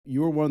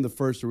you were one of the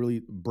first to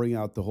really bring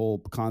out the whole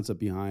concept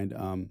behind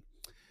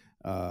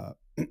uh,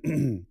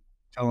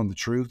 Telling the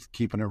truth,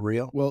 keeping it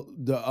real. well,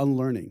 the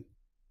unlearning.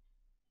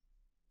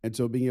 And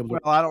so being able to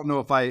Well, I don't know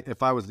if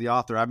I was the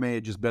author, I may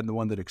have just been the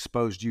one that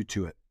exposed you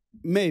to it.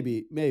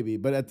 maybe,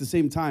 but at the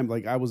same time,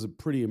 like I was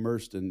pretty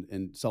immersed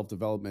in self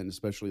development,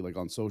 especially like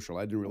on social.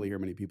 I didn't really hear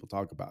many people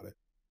talk about it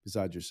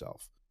besides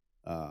yourself.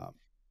 Uh,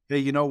 Hey,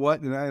 you know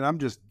what? And I'm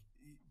just,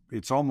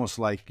 it's almost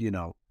like,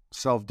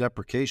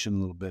 self-deprecation a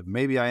little bit.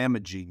 Maybe I am a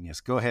genius.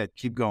 Go ahead,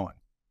 keep going.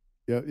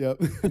 yeah.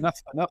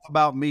 Enough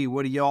about me.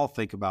 What do y'all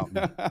think about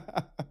me?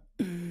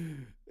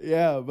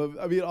 Yeah, but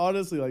I mean,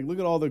 honestly, like look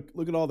at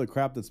all the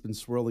crap that's been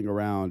swirling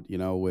around,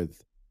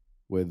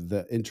 with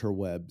the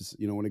interwebs,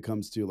 when it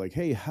comes to like,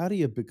 hey, how do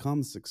you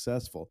become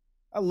successful?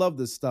 I love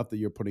this stuff that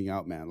you're putting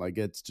out, man. Like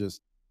it's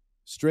just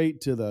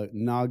straight to the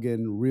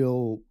noggin,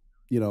 real,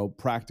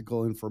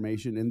 practical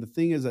information. And the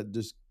thing is that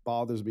just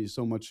bothers me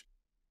so much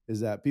is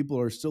that people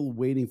are still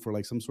waiting for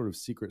like some sort of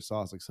secret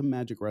sauce, like some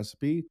magic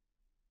recipe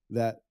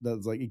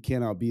that's like it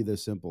cannot be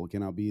this simple, it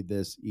cannot be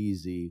this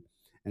easy,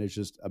 and it's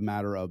just a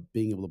matter of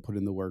being able to put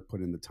in the work, put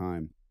in the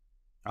time.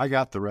 I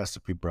got the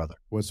recipe, brother.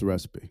 What's the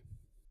recipe?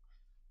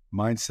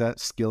 Mindset,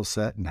 skill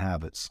set, and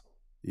habits.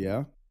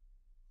 Yeah.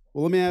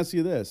 Well, let me ask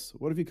you this: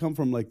 what if you come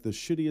from like the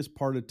shittiest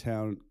part of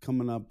town,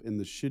 coming up in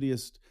the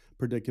shittiest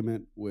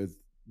predicament with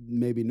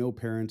maybe no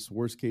parents,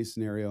 worst case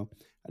scenario?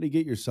 How do you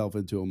get yourself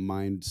into a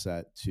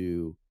mindset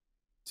to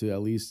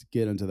at least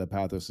get into the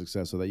path of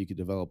success so that you can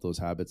develop those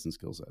habits and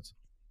skill sets?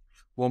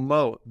 Well,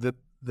 Mo, the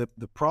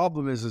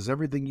problem is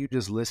everything you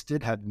just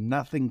listed had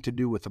nothing to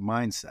do with the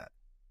mindset.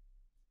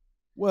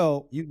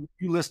 Well, You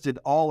listed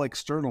all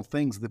external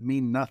things that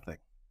mean nothing.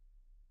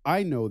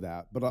 I know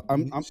that, but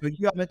I'm So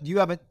you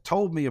haven't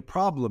told me a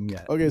problem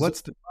yet. okay. So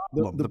What's the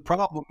problem? The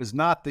problem is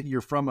not that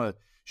you're from a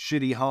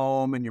shitty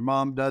home and your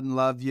mom doesn't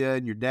love you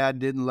and your dad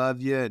didn't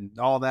love you and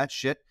all that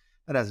shit.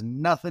 That has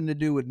nothing to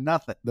do with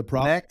nothing.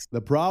 Next.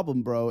 the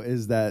problem, bro,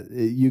 is that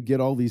you get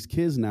all these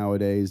kids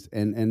nowadays,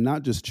 and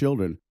not just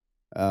children,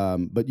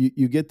 but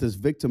you get this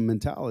victim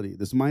mentality,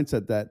 this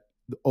mindset that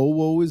oh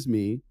woe is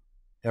me.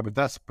 Yeah, but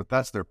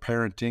that's their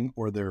parenting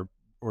or their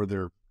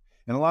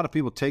and a lot of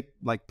people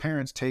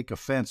parents take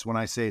offense when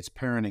I say it's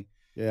parenting.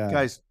 Yeah,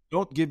 Guys,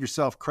 don't give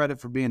yourself credit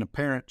for being a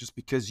parent just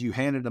because you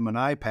handed them an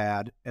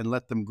iPad and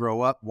let them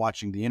grow up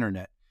watching the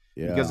internet.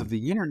 yeah, Because if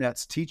the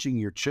internet's teaching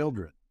your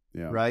children,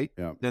 yeah, right?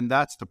 yeah. Then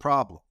that's the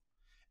problem.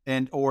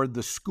 Or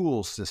the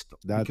school system.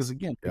 Because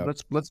again, yep,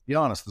 let's be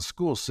honest, the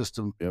school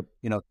system, yep.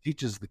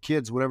 teaches the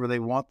kids whatever they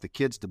want the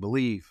kids to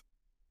believe.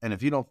 And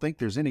if you don't think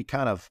there's any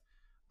kind of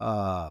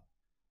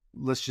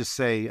let's just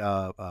say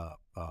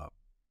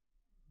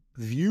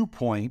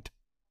viewpoint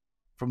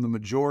from the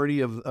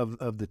majority of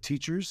the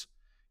teachers,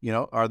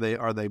 are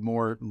they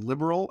more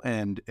liberal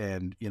and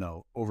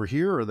over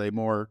here, or are they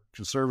more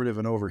conservative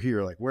and over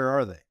here? Like, where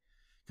are they?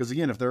 Because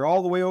again, if they're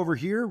all the way over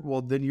here,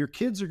 well, then your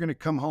kids are going to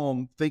come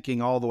home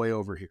thinking all the way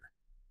over here.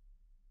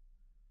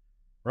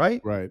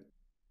 Right? Right.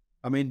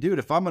 I mean, dude,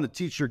 if I'm going to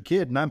teach your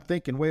kid and I'm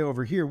thinking way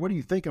over here, what do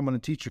you think I'm going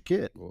to teach your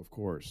kid? Well, of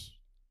course.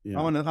 Yeah.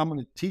 I'm going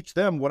to teach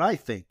them what I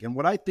think and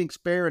what I think's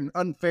fair and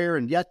unfair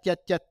and yet.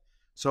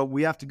 So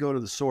we have to go to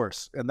the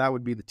source, and that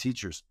would be the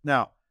teachers.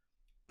 Now,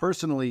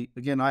 personally,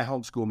 again, I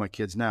homeschool my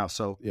kids now.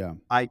 So Yeah.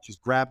 I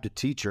just grabbed a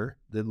teacher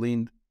that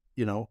leaned,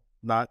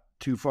 not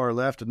too far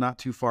left and not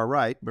too far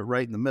right, but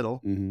right in the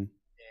middle. Mm-hmm.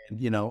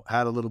 And,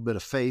 had a little bit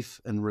of faith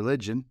and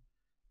religion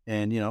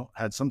and,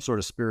 had some sort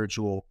of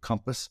spiritual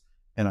compass.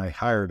 And I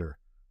hired her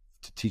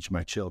to teach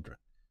my children.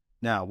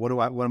 Now, what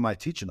am I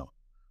teaching them?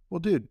 Well,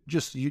 dude,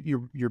 just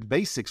your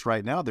basics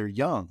right now. They're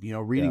young,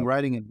 reading, Yeah.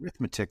 writing, and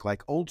arithmetic,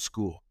 like old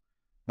school,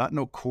 not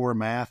no core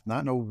math,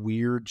 not no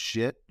weird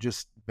shit,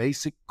 just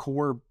basic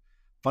core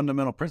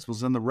fundamental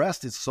principles. And the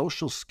rest is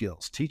social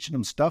skills, teaching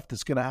them stuff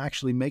that's going to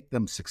actually make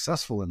them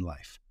successful in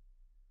life.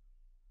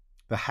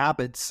 The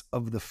habits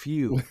of the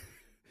few.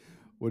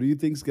 What do you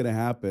think is going to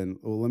happen?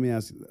 Well, let me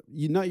ask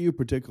you, not you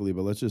particularly,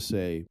 but let's just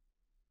say,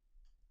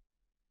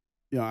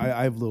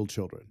 I have little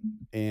children,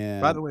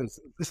 and By the way, is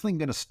this thing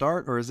going to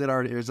start, or is it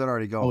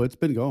already going? oh, it's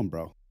been going,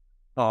 bro.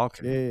 Oh,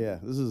 okay. Yeah.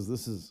 This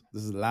is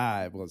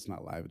live. Well, it's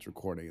not live; it's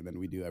recording, and then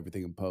we do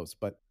everything in post.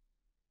 But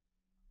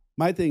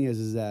my thing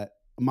is that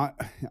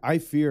I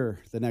fear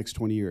the next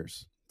 20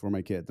 years for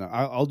my kids. Now,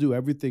 I'll do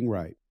everything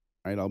right.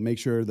 Right, I'll make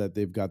sure that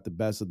they've got the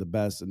best of the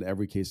best in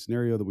every case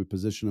scenario. That we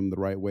position them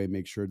the right way.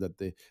 Make sure that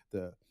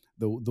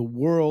the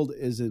world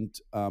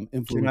isn't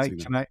influencing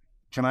them.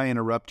 Can I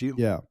interrupt you?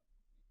 Yeah.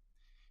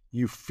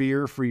 You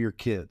fear for your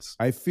kids.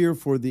 I fear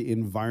for the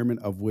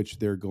environment of which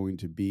they're going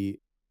to be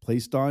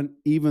placed on,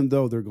 even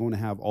though they're going to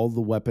have all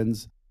the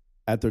weapons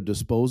at their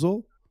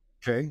disposal.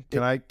 Okay.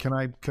 Can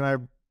I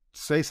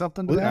say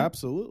something to that?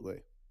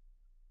 Absolutely.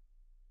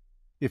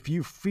 If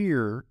you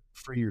fear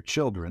for your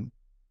children,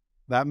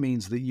 that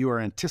means that you are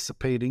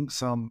anticipating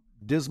some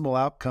dismal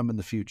outcome in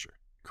the future,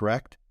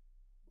 correct?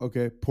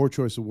 Okay, poor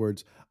choice of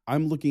words.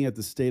 I'm looking at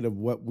the state of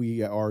what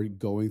we are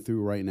going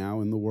through right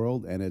now in the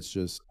world, and it's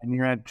just... And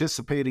you're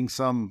anticipating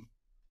some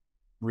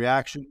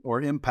reaction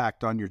or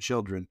impact on your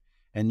children,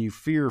 and you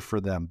fear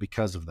for them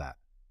because of that.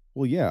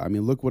 Well, yeah. I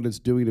mean, look what it's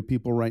doing to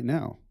people right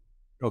now.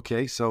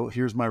 Okay, so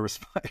here's my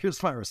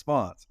here's my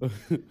response.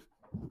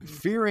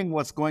 Fearing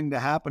what's going to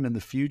happen in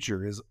the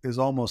future is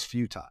almost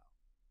futile.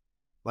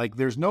 Like,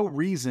 there's no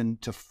reason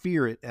to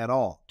fear it at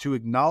all. To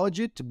acknowledge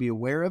it, to be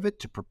aware of it,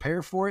 to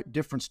prepare for it,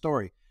 different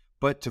story.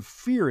 But to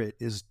fear it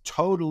is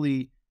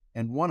totally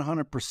and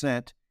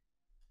 100%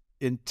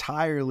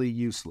 entirely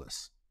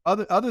useless.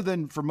 Other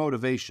than for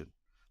motivation.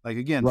 Like,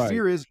 again, Right.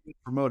 fear is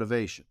for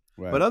motivation.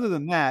 Right. But other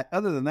than that,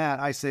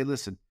 I say,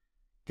 listen,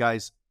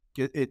 guys,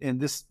 and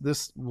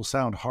this will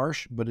sound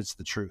harsh, but it's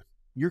the truth.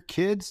 Your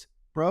kids,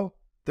 bro,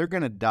 they're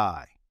going to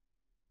die.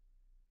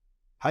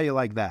 How you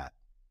like that?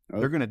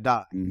 They're going to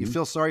die. Mm-hmm. You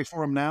feel sorry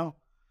for them now?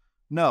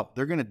 No,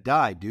 they're going to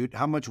die, dude.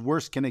 How much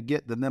worse can it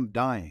get than them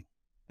dying?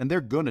 And they're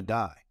going to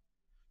die.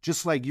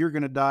 Just like you're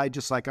going to die,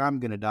 just like I'm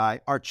going to die,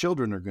 our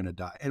children are going to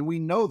die. And we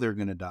know they're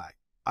going to die.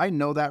 I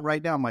know that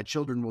right now. My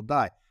children will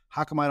die.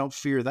 How come I don't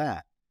fear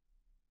that?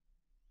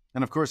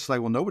 And of course, it's like,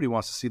 well, nobody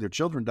wants to see their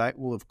children die.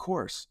 Well, of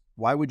course.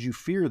 Why would you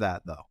fear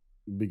that, though?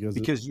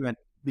 Because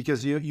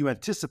you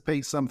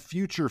anticipate some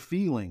future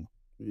feeling.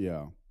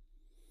 Yeah.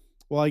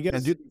 Well, I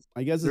guess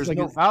it's there's like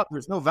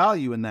there's no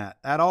value in that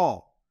at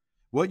all.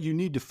 What you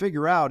need to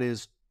figure out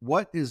is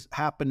what is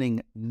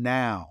happening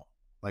now,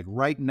 like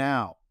right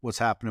now. What's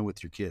happening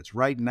with your kids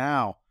right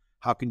now?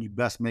 How can you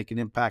best make an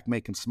impact,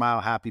 make them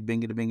smile, happy,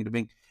 bing, bing,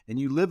 bing, and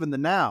you live in the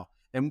now,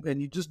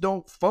 and you just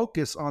don't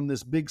focus on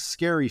this big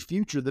scary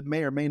future that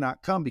may or may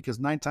not come, because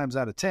 9 times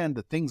out of 10,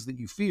 the things that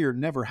you fear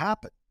never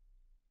happen.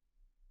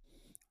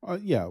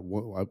 Yeah.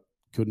 Well, I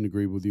couldn't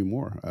agree with you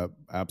more.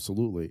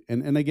 Absolutely.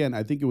 And again,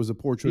 I think it was a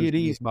poor choice. Be at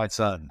ease, my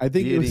son. I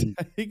think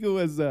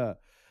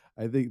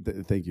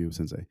thank you,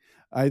 Sensei.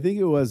 I think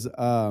it was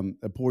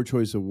a poor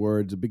choice of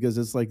words, because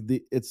it's like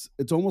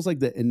it's almost like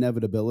the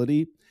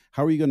inevitability.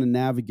 How are you going to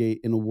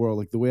navigate in a world?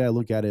 Like, the way I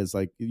look at it is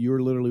like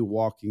you're literally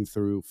walking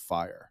through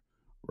fire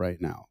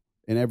right now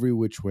in every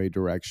which way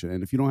direction.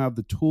 And if you don't have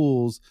the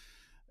tools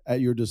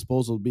at your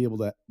disposal to be able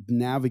to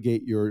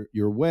navigate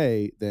your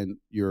way, then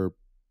you're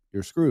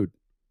screwed.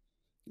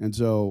 And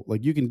so,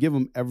 like, you can give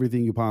them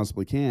everything you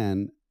possibly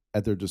can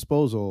at their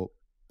disposal,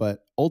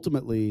 but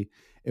ultimately,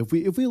 if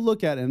we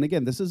look at, and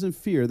again, this isn't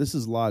fear, this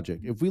is logic.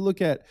 If we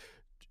look at,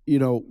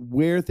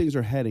 where things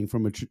are heading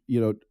from a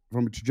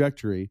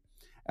trajectory,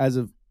 as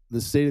of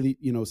the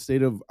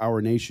state of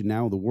our nation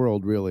now, the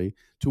world really,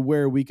 to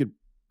where we could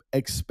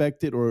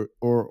expect it or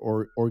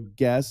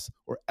guess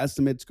or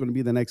estimate it's going to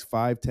be the next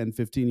 5, 10,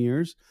 15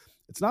 years,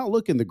 it's not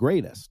looking the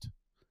greatest.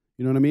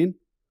 You know what I mean?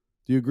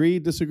 Do you agree,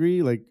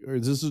 disagree? Like, or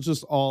this is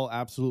just all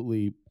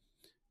absolutely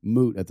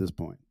moot at this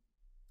point?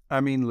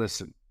 I mean,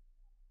 listen,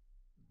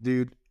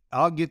 dude,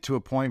 I'll get to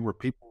a point where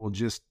people will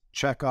just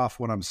check off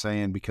what I'm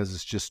saying because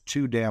it's just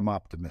too damn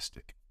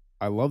optimistic.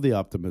 I love the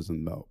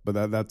optimism, though,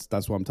 but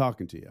that's why I'm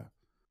talking to you.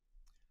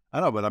 I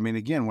know, but I mean,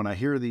 again, when I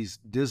hear these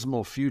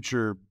dismal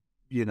future,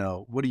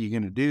 what are you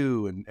going to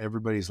do? And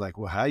everybody's like,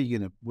 well,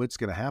 what's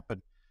going to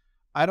happen?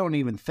 I don't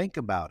even think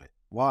about it.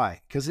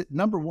 Why? Because it,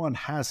 number one,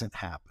 hasn't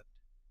happened.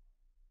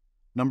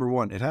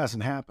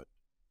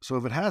 So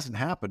if it hasn't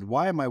happened,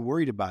 why am I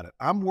worried about it?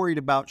 I'm worried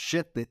about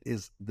shit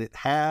that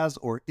has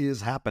or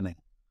is happening.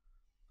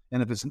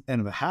 And if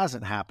it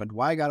hasn't happened,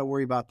 why I got to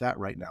worry about that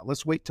right now?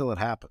 Let's wait till it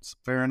happens.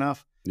 Fair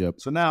enough? Yep.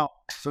 So now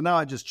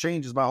it just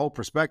changes my whole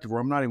perspective,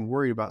 where I'm not even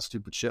worried about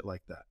stupid shit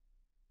like that.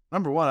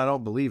 Number one, I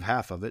don't believe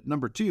half of it.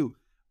 Number two,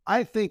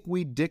 I think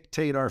we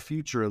dictate our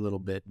future a little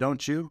bit,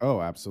 don't you?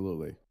 Oh,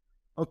 absolutely.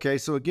 Okay,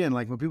 so again,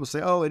 like when people say,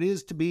 oh, it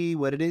is to be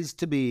what it is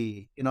to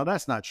be,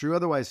 that's not true.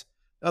 Otherwise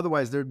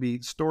there'd be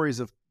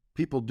stories of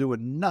people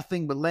doing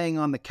nothing but laying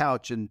on the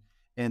couch and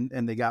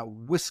they got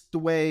whisked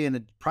away in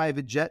a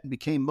private jet and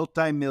became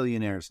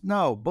multimillionaires.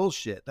 No,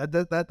 bullshit.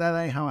 That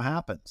ain't how it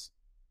happens.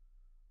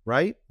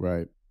 Right?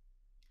 Right.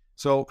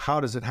 So how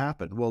does it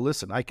happen? Well,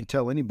 listen, I can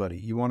tell anybody,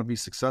 you want to be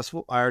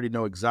successful? I already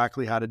know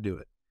exactly how to do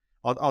it.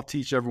 I'll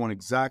teach everyone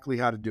exactly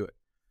how to do it.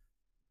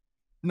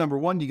 Number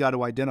one, you got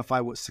to identify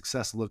what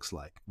success looks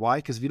like. Why?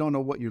 Because if you don't know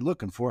what you're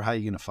looking for, how are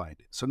you going to find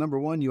it? So number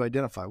one, you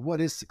identify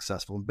what is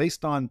successful, and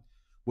based on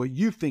what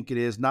you think it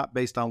is, not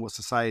based on what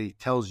society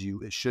tells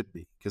you it should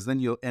be, because then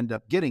you'll end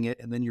up getting it,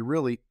 and then you're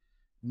really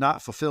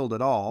not fulfilled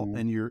at all,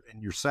 and you're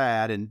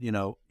sad, and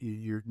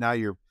you're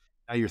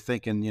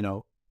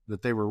thinking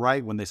that they were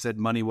right when they said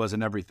money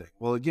wasn't everything.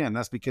 Well, again,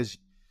 that's because,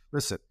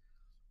 listen,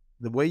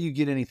 the way you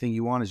get anything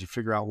you want is you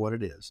figure out what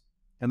it is.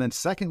 And then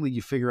secondly,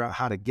 you figure out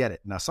how to get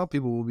it. Now, some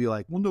people will be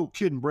like, well, no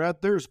kidding,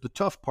 Brad, there's the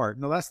tough part.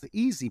 No, that's the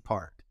easy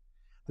part.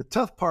 The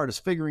tough part is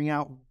figuring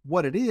out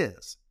what it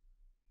is.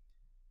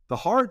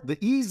 The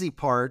easy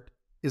part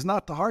is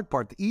not the hard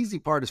part. The easy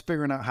part is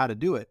figuring out how to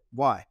do it.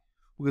 Why?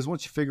 Because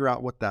once you figure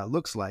out what that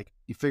looks like,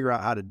 you figure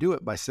out how to do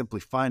it by simply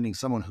finding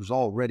someone who's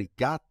already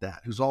got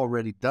that, who's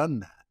already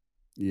done that.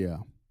 Yeah.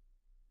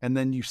 And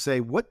then you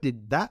say, what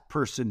did that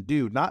person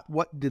do? Not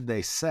what did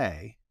they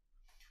say?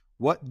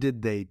 What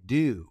did they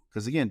do?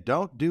 Because again,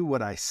 don't do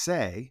what I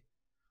say,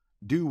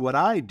 do what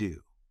I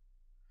do.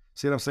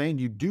 See what I'm saying?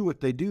 You do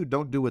what they do,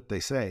 don't do what they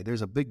say.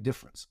 There's a big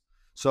difference.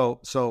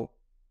 So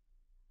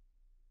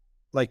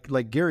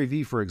like Gary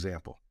Vee, for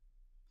example,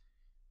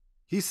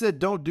 he said,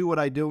 don't do what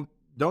I do,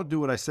 don't do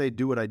what I say,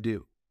 do what I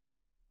do.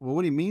 Well,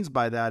 what he means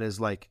by that is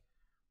like,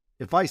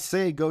 if I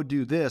say go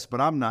do this,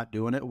 but I'm not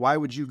doing it, why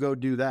would you go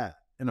do that?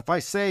 And if I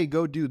say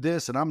go do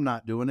this and I'm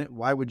not doing it,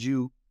 why would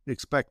you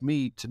expect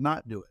me to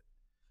not do it?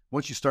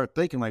 Once you start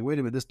thinking like, wait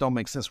a minute, this don't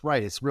make sense,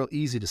 right? It's real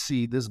easy to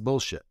see this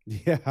bullshit.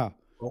 Yeah.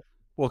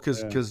 Well,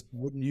 because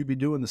wouldn't you be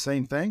doing the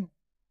same thing?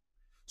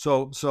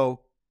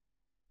 So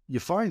you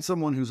find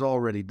someone who's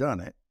already done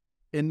it,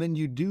 and then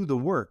you do the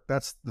work.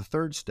 That's the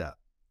third step.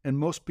 And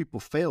most people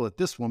fail at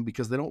this one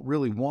because they don't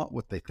really want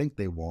what they think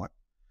they want.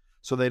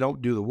 So they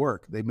don't do the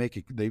work. They make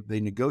it, they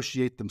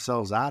negotiate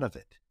themselves out of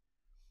it.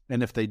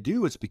 And if they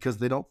do, it's because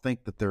they don't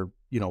think that they're,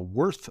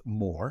 worth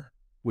more,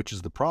 which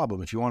is the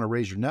problem. If you want to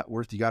raise your net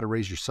worth, you got to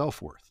raise your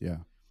self-worth. Yeah.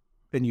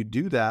 And you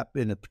do that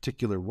in a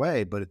particular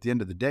way. But at the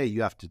end of the day,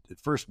 you have to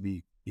first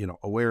be,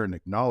 aware and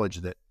acknowledge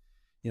that,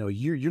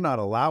 you're not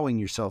allowing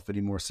yourself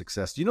any more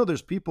success.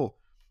 There's people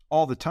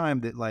all the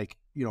time that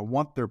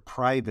want their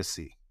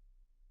privacy,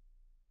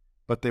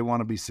 but they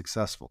want to be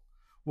successful.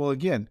 Well,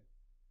 again,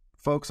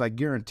 folks, I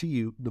guarantee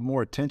you, the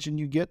more attention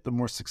you get, the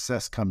more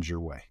success comes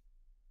your way.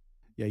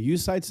 Yeah, you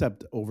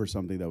sidestepped over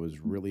something that was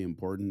really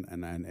important,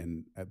 and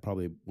I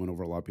probably went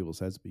over a lot of people's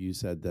heads, but you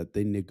said that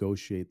they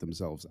negotiate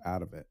themselves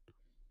out of it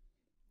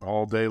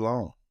all day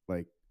long.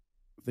 Like,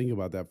 think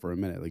about that for a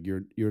minute. Like,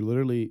 you're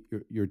literally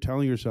you're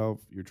telling yourself,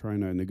 you're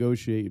trying to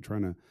negotiate, you're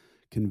trying to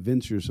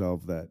convince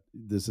yourself that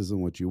this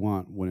isn't what you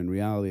want, when in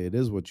reality it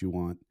is what you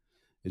want.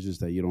 It's just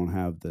that you don't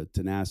have the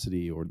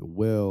tenacity or the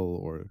will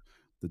or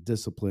the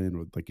discipline,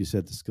 or like you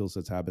said, the skill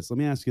sets, habits. Let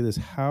me ask you this.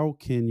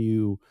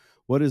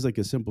 What is like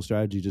a simple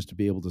strategy just to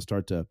be able to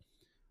start to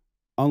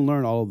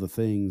unlearn all of the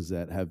things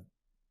that have,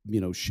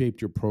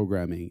 shaped your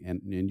programming,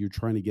 and you're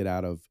trying to get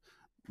out of,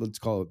 let's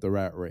call it the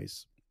rat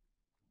race,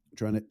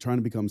 trying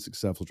to become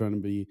successful, trying to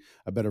be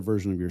a better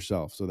version of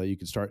yourself so that you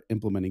can start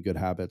implementing good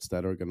habits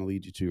that are going to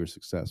lead you to your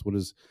success? Do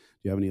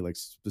you have any like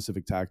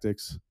specific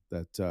tactics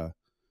that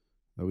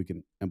we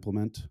can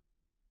implement?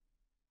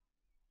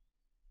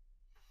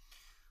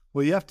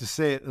 Well, you have to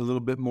say it a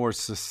little bit more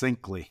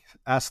succinctly.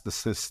 Ask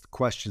the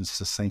question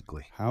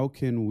succinctly. How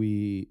can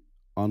we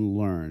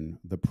unlearn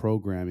the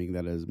programming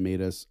that has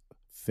made us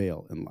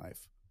fail in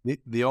life?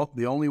 The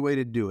only way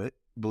to do it,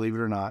 believe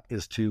it or not,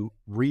 is to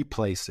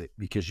replace it,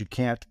 because you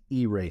can't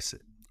erase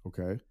it.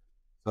 Okay.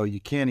 So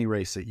you can't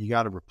erase it. You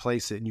got to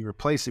replace it, and you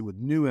replace it with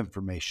new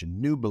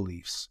information, new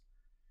beliefs.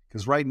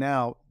 Because right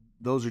now,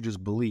 those are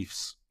just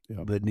beliefs.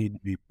 Yep. that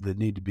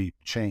need to be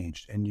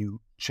changed, and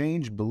you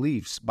change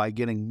beliefs by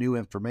getting new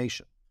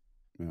information.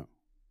 Yeah.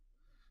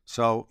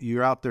 So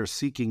you're out there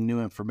seeking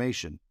new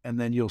information, and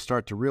then you'll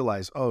start to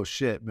realize, oh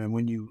shit, man,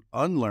 when you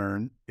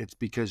unlearn, it's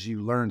because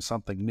you learned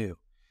something new.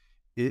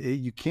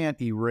 You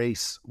can't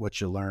erase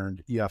what you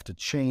learned. You have to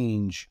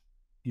change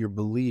your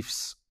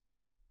beliefs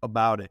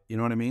about it. You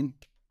know what I mean?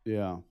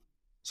 Yeah.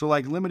 So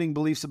like limiting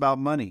beliefs about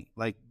money,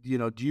 like,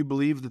 do you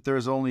believe that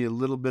there's only a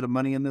little bit of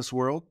money in this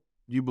world?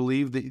 Do you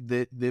believe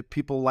that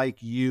people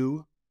like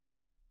you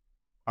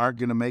aren't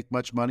going to make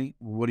much money?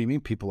 What do you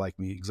mean people like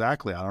me?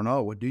 Exactly. I don't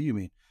know. What do you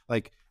mean?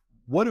 Like,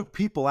 what do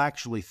people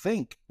actually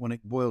think when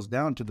it boils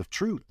down to the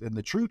truth? And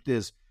the truth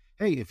is,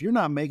 hey, if you're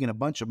not making a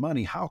bunch of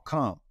money, how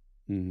come?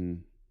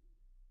 Mm-hmm.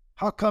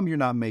 How come you're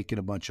not making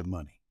a bunch of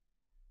money?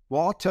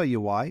 Well, I'll tell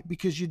you why.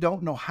 Because you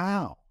don't know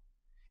how.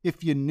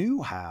 If you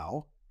knew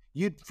how,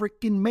 you'd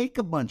freaking make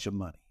a bunch of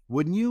money,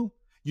 wouldn't you?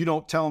 You're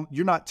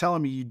not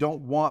telling me you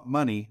don't want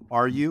money,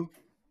 are you?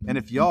 And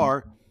if you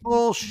are,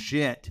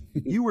 bullshit.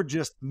 You were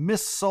just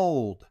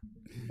missold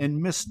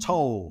and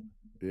mistold.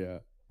 Yeah.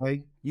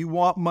 Okay? You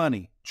want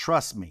money.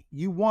 Trust me.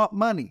 You want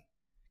money.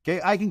 Okay?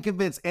 I can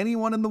convince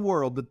anyone in the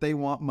world that they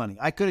want money.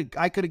 I could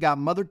have got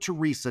Mother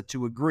Teresa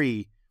to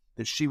agree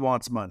that she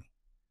wants money.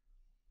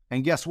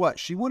 And guess what?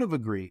 She would have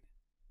agreed.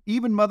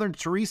 Even Mother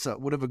Teresa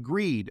would have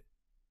agreed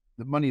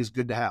that money is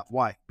good to have.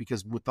 Why?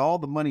 Because with all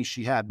the money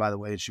she had, by the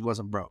way, and she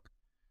wasn't broke,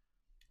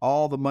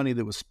 all the money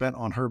that was spent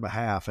on her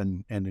behalf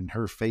and in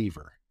her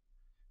favor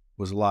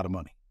was a lot of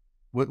money.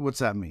 What's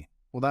that mean?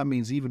 Well, that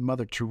means even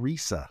Mother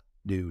Teresa,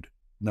 dude,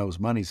 knows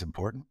money's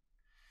important.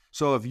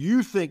 So if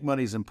you think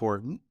money's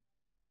important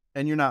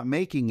and you're not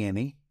making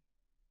any,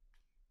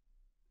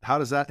 how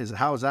is that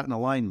in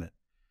alignment?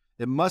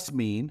 It must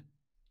mean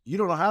you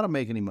don't know how to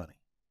make any money.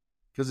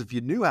 Because if you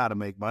knew how to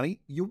make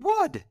money, you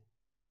would.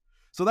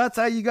 So that's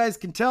how you guys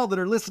can tell that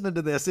are listening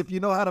to this if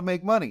you know how to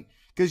make money,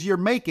 because you're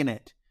making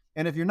it.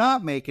 And if you're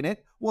not making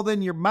it, well,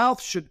 then your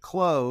mouth should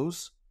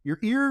close, your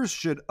ears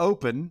should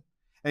open,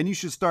 and you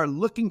should start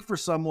looking for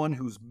someone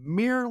who's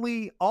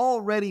merely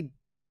already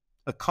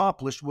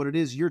accomplished what it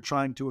is you're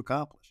trying to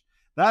accomplish.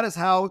 That is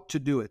how to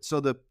do it. So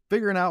the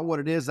figuring out what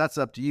it is, that's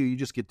up to you. You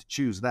just get to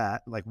choose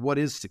that. Like, what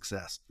is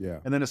success? Yeah.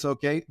 And then it's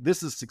okay.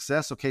 This is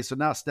success. Okay. So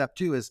now step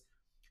 2 is,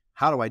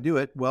 How do I do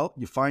it? Well,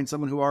 you find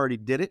someone who already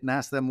did it and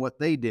ask them what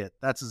they did.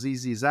 That's as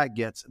easy as that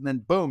gets. And then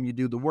boom, you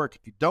do the work.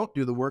 If you don't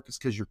do the work, it's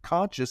because you're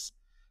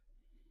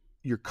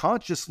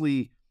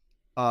consciously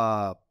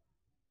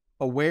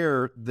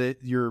aware that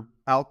you're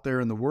out there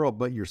in the world,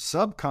 but you're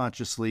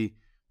subconsciously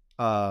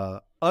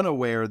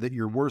unaware that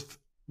you're worth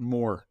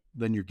more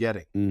than you're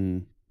getting.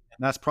 And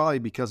that's probably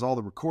because all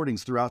the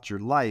recordings throughout your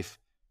life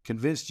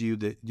convinced you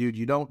that, dude,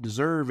 you don't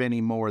deserve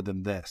any more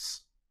than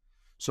this.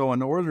 So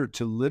in order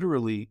to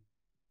literally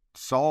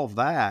solve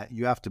that,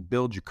 you have to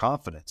build your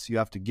confidence. You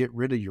have to get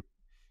rid of your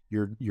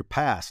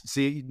past.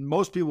 See,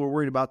 most people are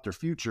worried about their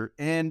future,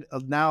 and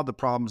now the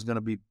problem is going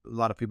to be a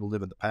lot of people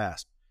live in the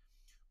past.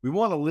 We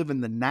want to live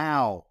in the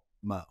now,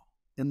 Mo.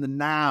 In the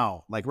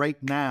now, like right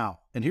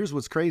now. And here's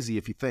what's crazy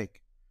if you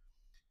think.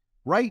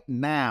 Right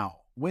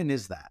now, when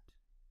is that?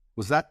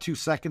 Was that 2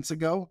 seconds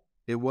ago?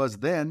 It was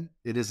then.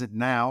 It isn't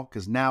now,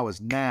 because now is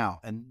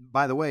now. And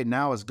by the way,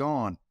 now is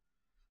gone.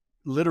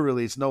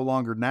 Literally, it's no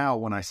longer now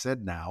when I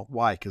said now.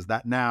 Why? Because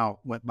that now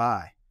went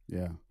by.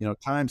 Yeah. You know,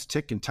 time's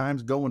ticking,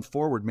 time's going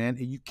forward, man.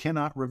 And you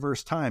cannot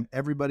reverse time.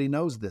 Everybody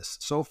knows this.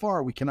 So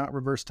far, we cannot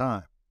reverse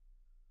time.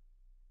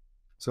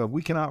 So if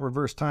we cannot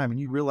reverse time and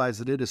you realize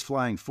that it is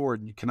flying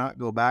forward and you cannot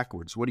go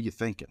backwards, what are you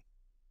thinking?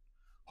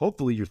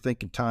 Hopefully you're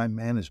thinking time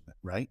management,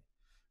 right?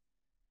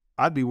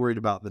 I'd be worried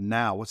about the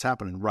now, what's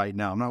happening right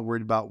now. I'm not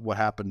worried about what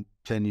happened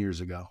 10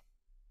 years ago.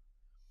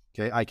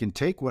 Okay, I can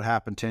take what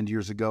happened 10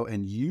 years ago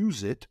and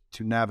use it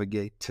to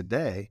navigate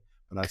today,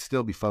 but I'd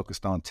still be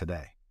focused on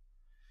today.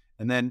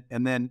 And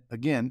then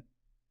again,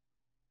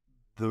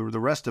 the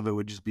rest of it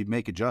would just be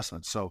make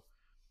adjustments. So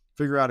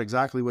figure out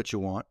exactly what you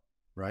want,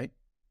 right?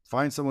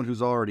 Find someone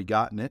who's already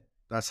gotten it.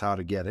 That's how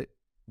to get it.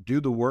 Do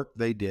the work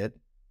they did,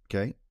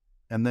 okay?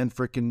 And then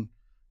freaking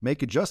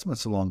make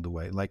adjustments along the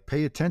way. Like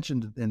pay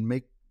attention and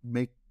make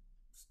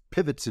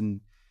pivots and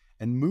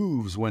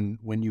moves when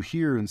you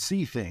hear and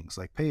see things.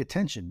 Like pay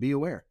attention, be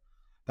aware.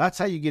 That's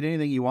how you get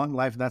anything you want in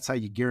life, and that's how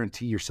you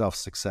guarantee yourself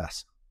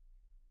success.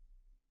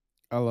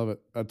 I love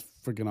it. That's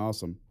freaking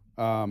awesome.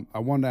 I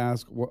wanted to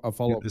ask a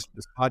follow-up. This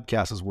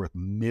podcast is worth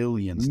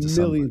millions to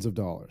millions of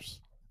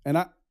dollars.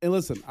 And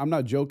listen, I'm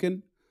not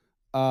joking.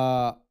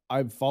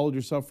 I've followed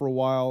your stuff for a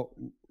while.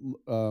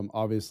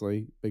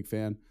 Obviously, big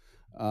fan.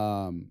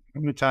 How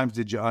many times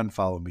did you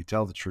unfollow me?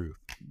 Tell the truth.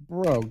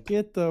 Bro,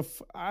 get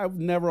I've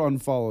never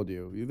unfollowed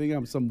you. You think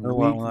I'm some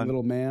weak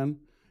little man?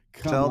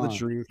 Tell the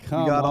truth.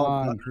 Come you got on.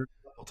 all a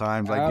couple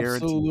times, I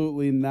guarantee.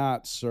 Absolutely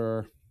not,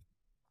 sir.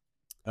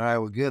 All right,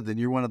 well, good. Then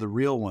you're one of the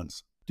real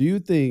ones. Do you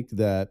think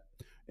that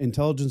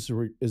intelligence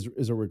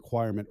is a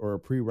requirement or a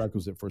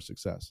prerequisite for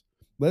success?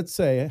 Let's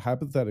say,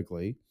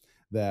 hypothetically,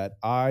 that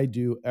I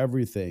do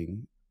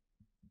everything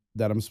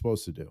that I'm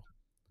supposed to do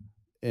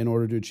in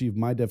order to achieve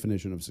my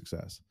definition of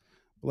success.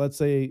 But let's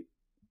say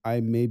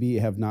I maybe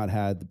have not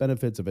had the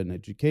benefits of an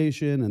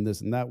education and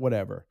this and that,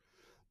 whatever.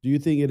 Do you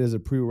think it is a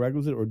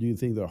prerequisite, or do you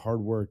think that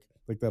hard work,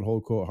 like that whole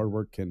quote, hard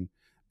work can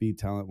beat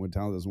talent when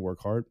talent doesn't work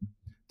hard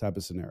type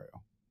of scenario?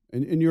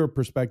 In your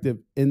perspective,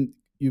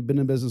 you've been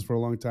in business for a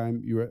long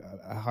time, you're at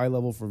a high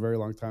level for a very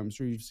long time. I'm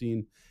sure you've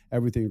seen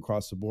everything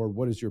across the board.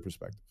 What is your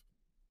perspective?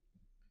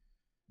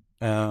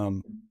 It's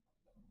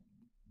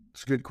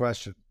a good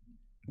question.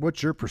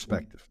 What's your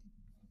perspective?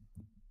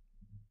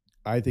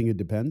 I think it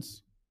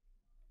depends.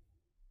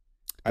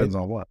 Depends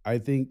on what? I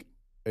think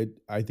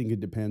it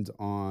depends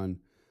on,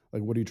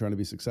 like, what are you trying to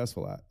be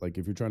successful at? Like,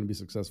 if you're trying to be a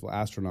successful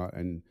astronaut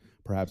and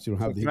perhaps you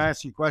don't have Can I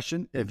ask you a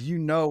question? If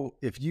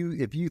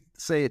you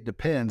say it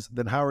depends,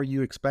 then how are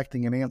you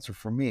expecting an answer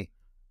from me?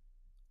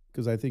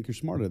 Because I think you're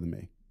smarter than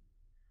me.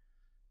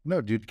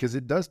 No, dude, because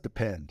it does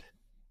depend.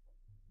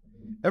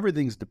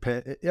 Everything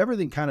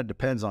kind of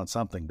depends on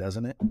something,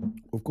 doesn't it?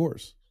 Of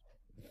course.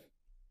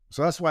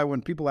 So that's why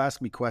when people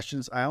ask me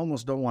questions, I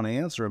almost don't want to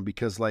answer them,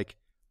 because like,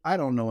 I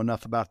don't know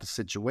enough about the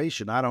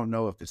situation. I don't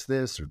know if it's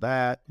this or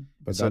that.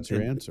 But that's your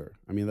answer.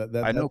 I mean,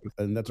 I know.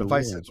 And that's if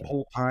I said the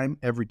whole time,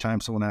 every time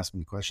someone asks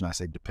me a question, I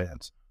say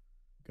depends.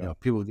 You know,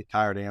 people get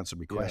tired of answering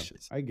me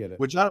questions. I get it.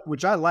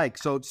 Which I like.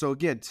 So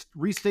again,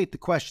 restate the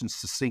question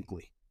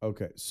succinctly.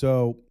 Okay.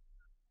 So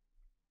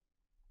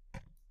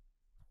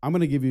I'm going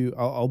to give you,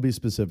 I'll be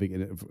specific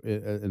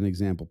in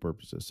example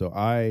purposes. So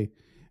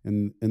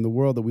in the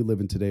world that we live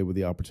in today, with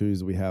the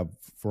opportunities that we have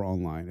for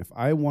online, if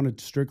I wanted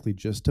strictly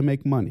just to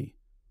make money,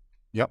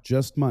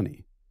 just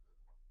money,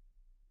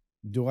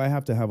 do I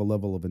have to have a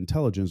level of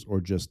intelligence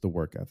or just the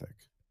work ethic?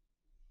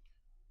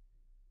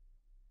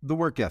 The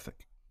work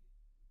ethic.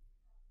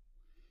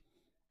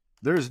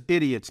 There's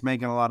idiots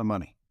making a lot of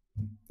money.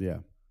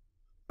 Yeah.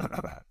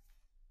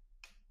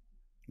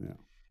 Yeah.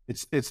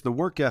 It's the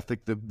work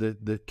ethic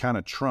that kind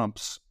of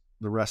trumps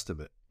the rest of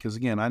it. Because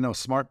again, I know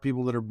smart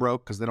people that are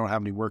broke because they don't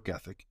have any work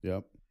ethic.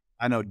 Yep.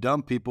 I know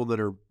dumb people that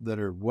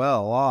are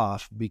well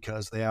off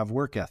because they have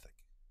work ethic.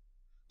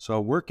 So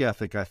work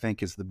ethic, I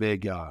think, is the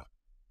big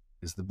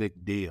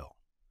deal.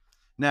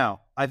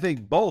 Now, I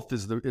think both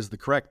is the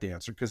correct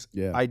answer, because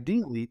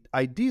ideally,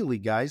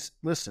 guys,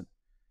 listen.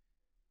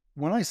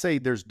 When I say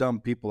there's dumb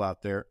people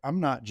out there,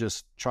 I'm not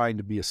just trying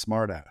to be a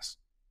smart ass.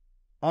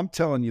 I'm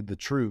telling you the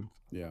truth.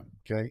 Yeah.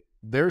 Okay.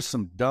 There's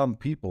some dumb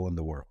people in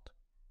the world.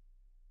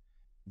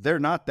 They're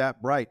not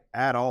that bright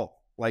at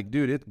all. Like,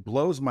 dude, it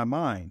blows my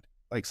mind.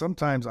 Like,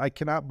 sometimes I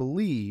cannot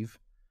believe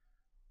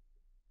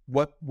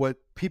what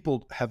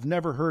people have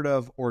never heard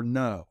of or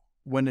know,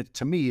 when it,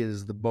 to me,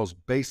 is the most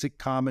basic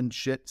common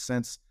shit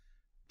since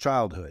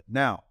childhood.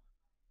 Now,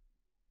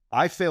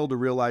 I fail to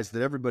realize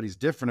that everybody's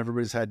different.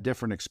 Everybody's had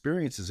different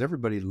experiences.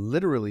 Everybody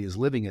literally is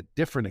living a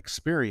different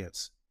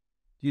experience.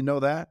 Do you know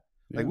that?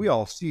 Yeah. Like, we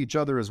all see each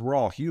other as we're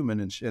all human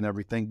and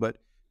everything, but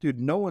dude,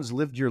 no one's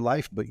lived your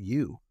life but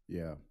you.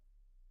 Yeah.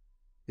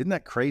 Isn't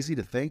that crazy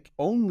to think?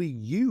 Only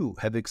you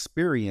have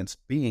experienced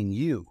being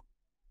you.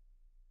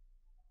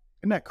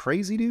 Isn't that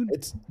crazy, dude?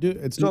 It's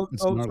So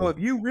gnarly. if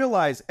you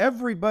realize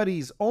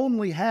everybody's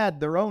only had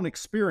their own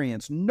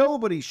experience,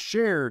 nobody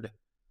shared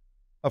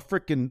a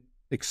freaking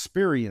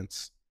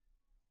experience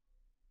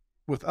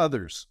with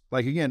others.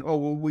 Like, again, oh,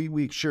 well,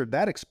 we shared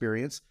that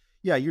experience.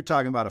 Yeah, you're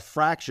talking about a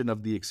fraction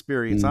of the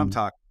experience I'm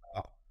talking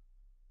about.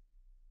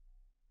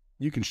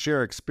 You can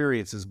share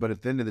experiences, but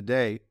at the end of the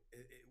day,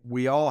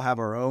 we all have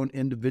our own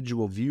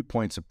individual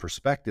viewpoints and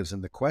perspectives.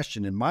 And the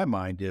question in my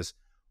mind is,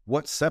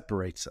 what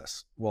separates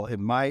us? Well,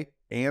 in my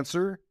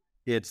answer,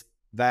 it's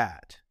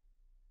that.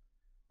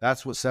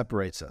 That's what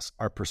separates us,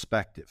 our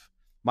perspective.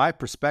 My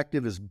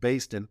perspective is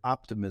based in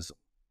optimism.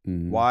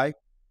 Why?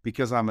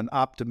 Because I'm an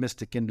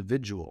optimistic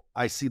individual.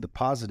 I see the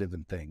positive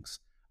in things.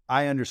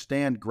 I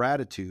understand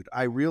gratitude.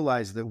 I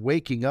realize that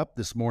waking up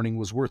this morning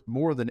was worth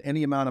more than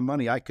any amount of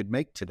money I could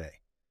make today.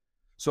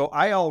 So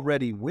I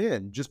already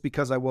win just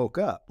because I woke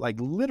up.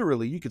 Like,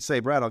 literally, you could say,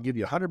 Brad, I'll give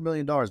you $100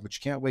 million, but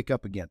you can't wake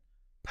up again.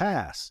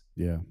 Pass.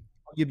 Yeah.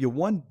 I'll give you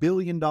 $1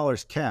 billion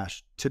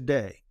cash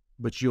today,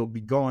 but you'll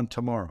be gone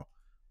tomorrow.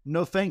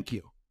 No, thank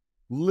you.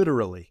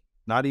 Literally,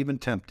 not even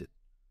tempted.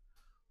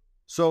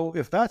 So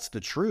if that's the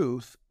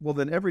truth, well,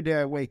 then every day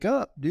I wake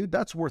up, dude,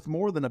 that's worth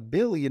more than $1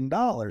 billion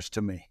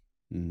to me.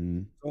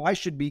 So I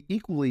should be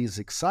equally as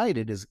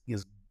excited as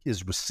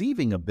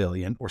receiving $1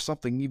 billion or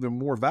something even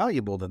more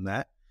valuable than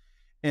that.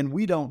 And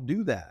we don't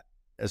do that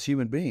as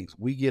human beings.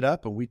 We get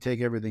up and we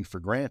take everything for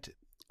granted.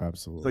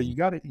 Absolutely. So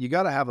you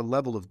got to have a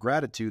level of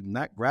gratitude, and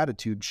that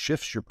gratitude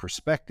shifts your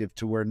perspective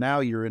to where now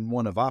you're in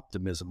one of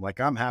optimism. Like,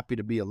 I'm happy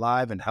to be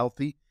alive and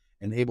healthy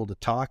and able to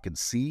talk and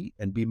see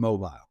and be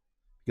mobile,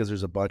 because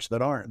there's a bunch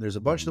that aren't. There's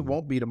a bunch that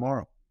won't be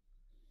tomorrow.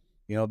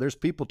 You know, there's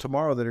people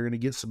tomorrow that are going to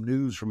get some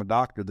news from a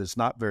doctor that's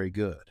not very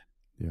good.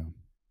 Yeah.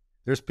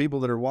 There's people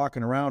that are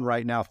walking around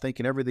right now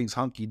thinking everything's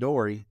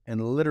hunky-dory,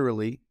 and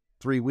literally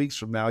 3 weeks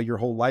from now, your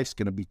whole life's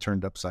going to be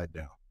turned upside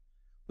down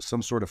with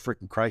some sort of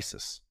freaking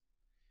crisis.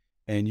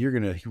 And you're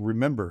going to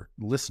remember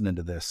listening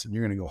to this, and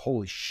you're going to go,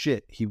 holy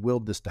shit, he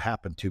willed this to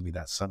happen to me,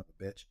 that son of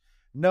a bitch.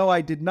 No,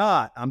 I did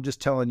not. I'm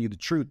just telling you the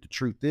truth. The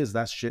truth is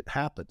that shit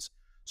happens.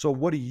 So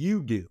what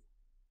do?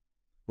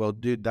 Well,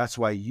 dude, that's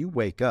why you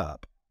wake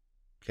up,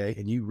 okay,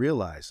 and you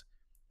realize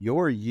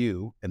you're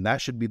you, and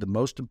that should be the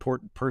most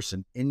important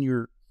person in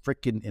your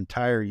freaking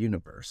entire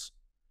universe.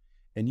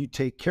 And you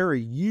take care of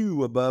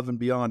you above and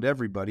beyond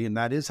everybody, and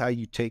that is how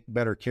you take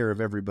better care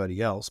of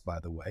everybody else, by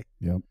the way.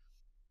 Yep.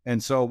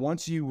 And so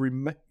once you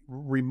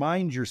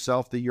remind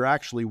yourself that you're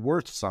actually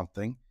worth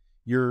something,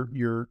 your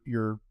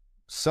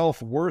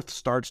self-worth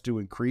starts to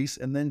increase,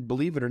 and then,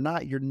 believe it or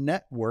not, your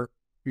net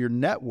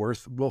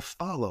worth will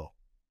follow.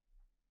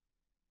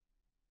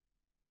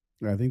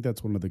 I think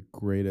that's one of the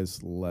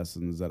greatest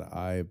lessons that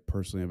I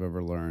personally have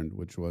ever learned,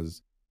 which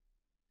was,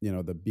 you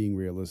know, that being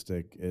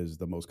realistic is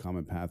the most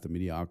common path to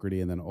mediocrity.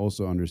 And then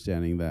also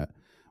understanding that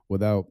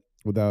without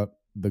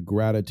the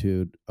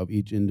gratitude of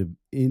each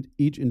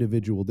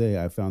individual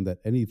day, I found that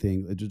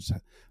anything, it just,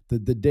 the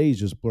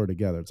days just blur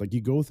together. It's like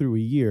you go through a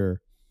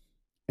year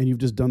and you've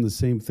just done the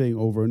same thing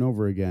over and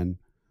over again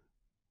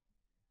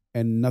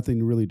and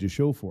nothing really to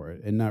show for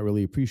it, and not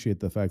really appreciate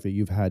the fact that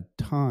you've had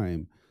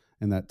time.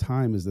 And that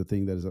time is the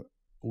thing that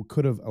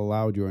could have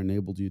allowed you or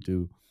enabled you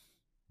to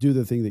do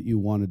the thing that you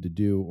wanted to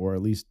do, or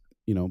at least,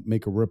 you know,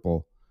 make a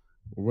ripple,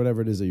 or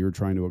whatever it is that you're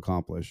trying to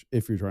accomplish,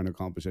 if you're trying to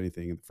accomplish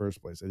anything in the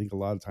first place. I think a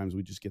lot of times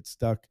we just get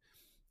stuck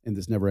in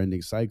this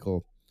never-ending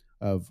cycle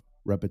of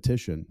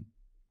repetition,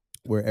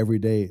 where every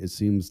day it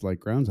seems like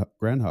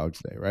Groundhog's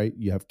Day, right?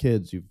 You have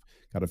kids, you've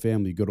got a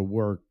family, you go to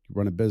work, you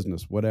run a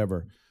business,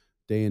 whatever,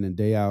 day in and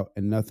day out,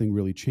 and nothing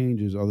really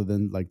changes other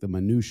than like the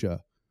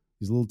minutia,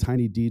 these little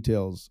tiny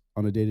details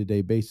on a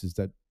day-to-day basis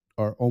that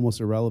are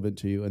almost irrelevant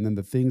to you. And then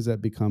the things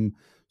that become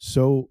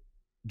so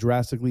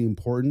drastically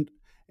important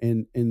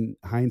and in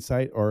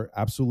hindsight are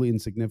absolutely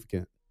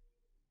insignificant.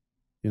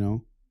 You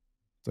know,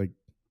 it's like,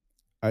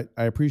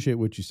 I appreciate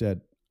what you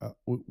said.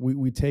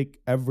 We take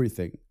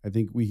everything. I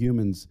think we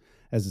humans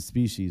as a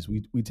species,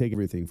 we take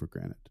everything for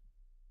granted.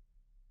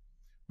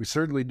 We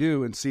certainly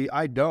do. And see,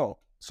 I don't.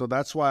 So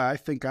that's why I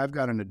think I've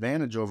got an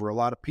advantage over a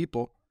lot of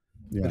people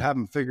that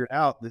haven't figured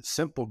out that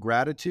simple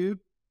gratitude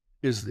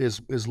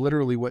is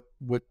literally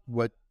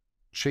what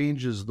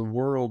changes the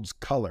world's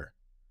color.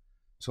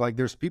 So like,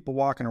 there's people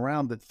walking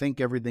around that think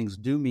everything's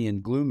doomy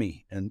and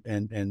gloomy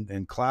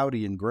and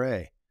cloudy and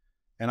gray.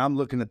 and I'm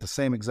looking at the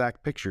same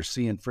exact picture,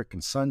 seeing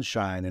freaking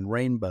sunshine and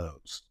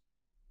rainbows.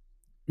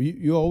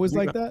 You always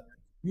like that?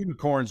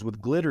 Unicorns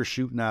with glitter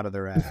shooting out of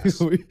their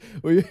ass. were,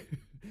 you,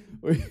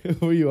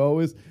 were you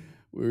always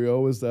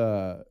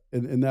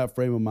in that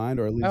frame of mind,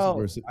 or at least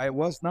No, I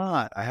was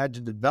not. I had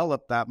to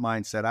develop that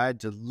mindset. I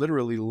had to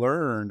literally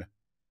learn.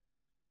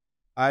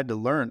 I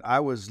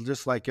was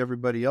just like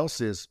everybody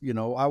else is. You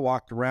know, I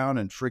walked around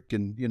and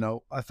freaking, you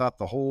know, I thought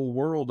the whole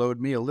world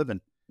owed me a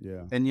living.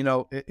 Yeah. And, you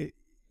know,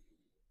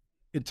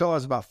 until I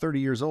was about 30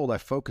 years old, I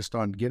focused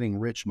on getting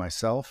rich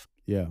myself.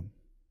 Yeah.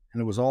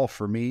 And it was all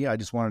for me. I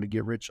just wanted to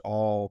get rich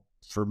all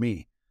for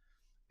me.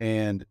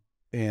 And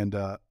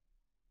at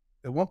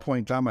one point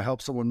in time, I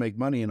helped someone make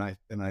money, and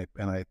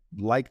I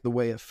liked the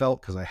way it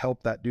felt because I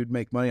helped that dude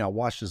make money. I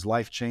watched his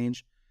life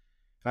change.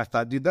 And I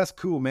thought, dude, that's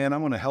cool, man.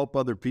 I'm going to help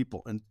other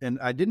people. And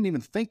I didn't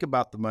even think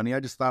about the money. I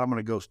just thought I'm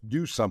going to go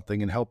do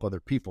something and help other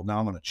people. Now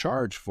I'm going to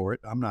charge for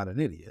it. I'm not an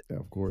idiot. Yeah,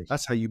 of course.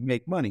 That's how you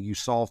make money. You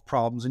solve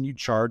problems and you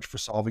charge for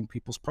solving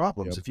people's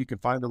problems. Yep. If you can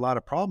find a lot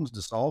of problems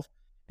to solve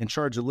and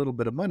charge a little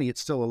bit of money,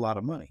 it's still a lot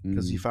of money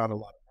because you found a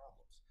lot of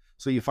problems.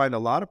 So you find a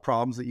lot of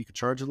problems that you can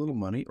charge a little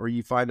money, or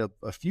you find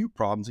a few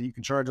problems that you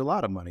can charge a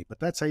lot of money. But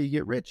that's how you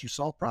get rich. You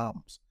solve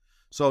problems.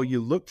 So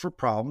you look for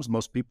problems.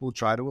 Most people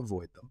try to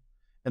avoid them,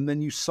 and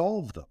then you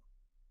solve them.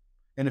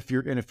 And if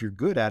you're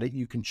good at it,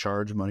 you can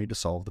charge money to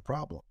solve the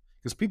problem.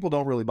 Because people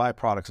don't really buy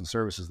products and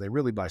services; they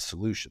really buy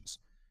solutions,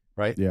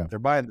 right? Yeah, they're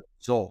buying the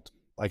result.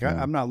 Like yeah.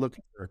 I'm not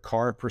looking for a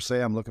car per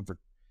se. I'm looking for,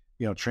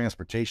 you know,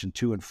 transportation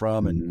to and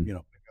from, and you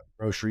know,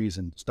 groceries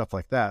and stuff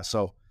like that.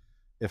 So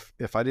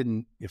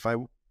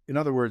in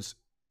other words,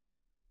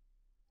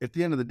 at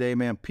the end of the day,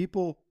 man,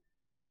 people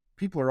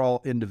are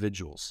all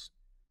individuals.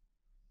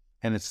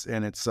 And it's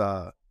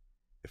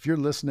if you're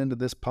listening to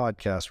this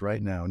podcast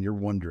right now and you're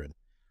wondering,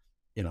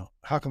 you know,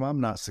 how come I'm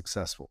not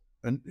successful?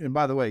 And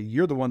by the way,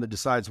 you're the one that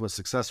decides what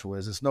successful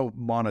is. It's no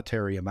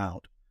monetary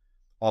amount.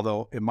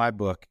 Although in my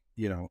book,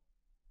 you know,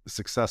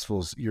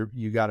 successful is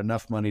you got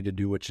enough money to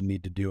do what you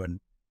need to do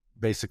and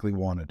basically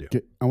want to do.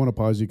 Okay, I want to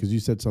pause you because you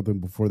said something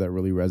before that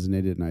really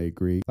resonated, and I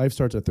agree. Life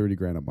starts at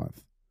 $30,000 a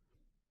month.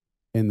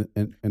 And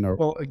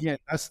well, again,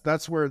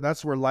 that's where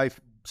life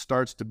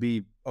starts to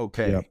be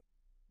okay. Yeah.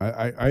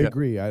 I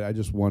agree. I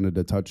just wanted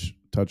to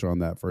touch on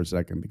that for a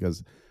second,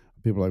 because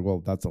people are like,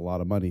 well, that's a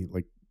lot of money.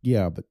 Like,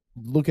 yeah, but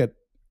look at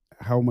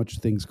how much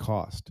things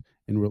cost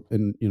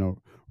and you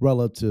know,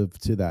 relative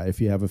to that. If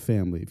you have a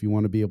family, if you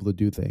want to be able to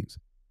do things.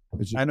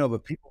 I know,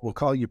 but people will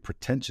call you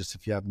pretentious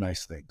if you have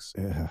nice things.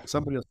 Yeah.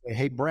 Somebody will say,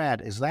 "Hey,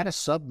 Brad, is that a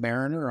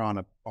Submariner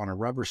on a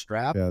rubber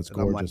strap?" Yeah, it's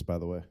gorgeous, by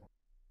the way.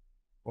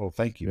 Oh,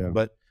 thank you. Yeah.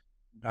 But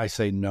I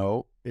say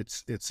no.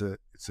 It's a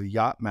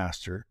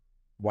Yachtmaster,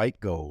 white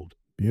gold.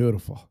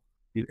 Beautiful.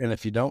 And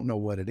if you don't know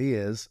what it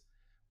is,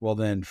 well,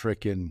 then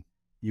frickin'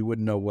 you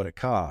wouldn't know what it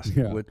cost.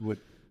 Yeah.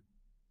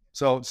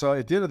 So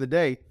at the end of the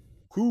day,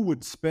 who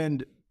would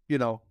spend, you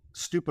know,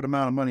 stupid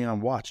amount of money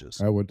on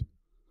watches? I would.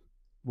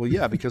 Well,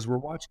 yeah, because we're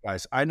watch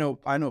guys. I know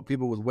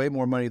people with way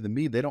more money than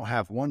me. They don't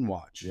have one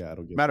watch. Yeah, I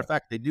don't get Matter of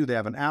fact, they do. They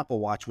have an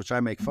Apple Watch, which I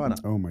make fun of.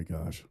 Oh my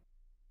gosh.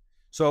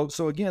 So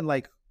again,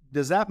 like,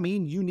 does that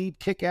mean you need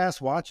kick-ass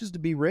watches to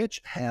be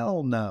rich?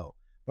 Hell no.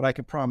 But I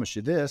can promise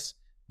you this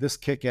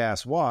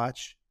kick-ass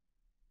watch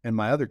and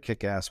my other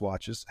kick-ass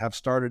watches have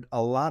started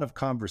a lot of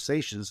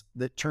conversations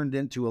that turned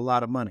into a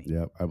lot of money.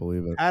 Yeah, I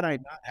believe it. Had I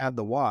not had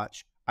the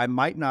watch, I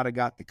might not have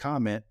got the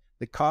comment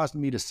that caused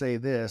me to say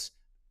this,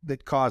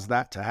 that caused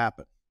that to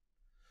happen.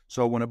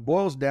 So when it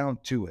boils down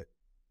to it,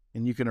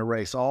 and you can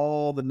erase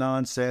all the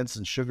nonsense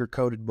and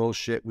sugar-coated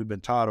bullshit we've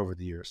been taught over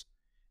the years,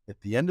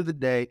 at the end of the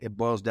day, it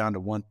boils down to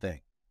one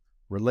thing: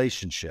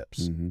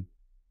 relationships. Mm-hmm.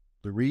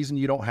 The reason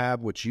you don't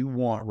have what you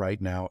want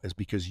right now is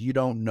because you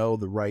don't know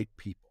the right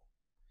people.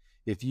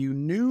 If you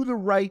knew the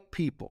right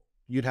people,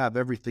 you'd have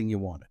everything you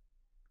wanted.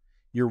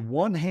 You're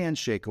one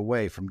handshake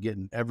away from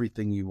getting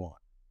everything you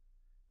want.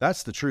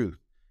 That's the truth.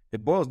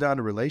 It boils down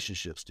to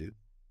relationships, dude.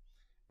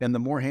 And the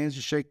more hands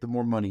you shake, the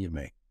more money you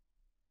make.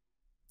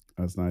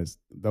 That's nice.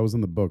 That was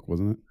in the book,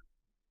 wasn't it?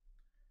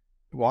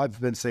 Well,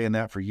 I've been saying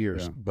that for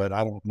years, but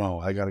I don't know.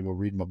 I got to go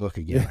read my book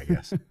again, I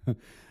guess.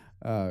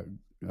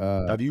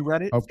 Have you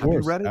read it? Of course.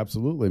 Have you read it?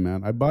 Absolutely,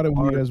 man. I bought it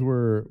when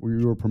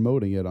you were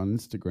promoting it on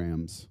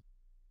Instagrams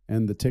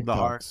and the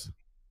TikToks.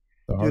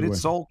 Dude,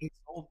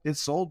 it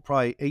sold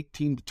probably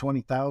 18 to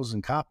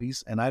 20,000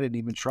 copies, and I didn't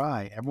even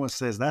try. Everyone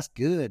says that's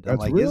good. That's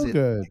like, real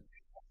good.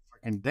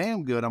 Freaking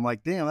damn good. I'm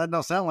like, damn, that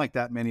don't sound like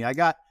that many. I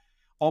got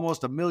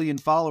almost 1 million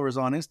followers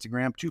on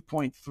Instagram,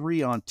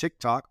 2.3 on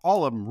TikTok.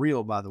 All of them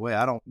real, by the way.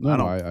 I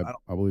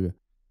believe it.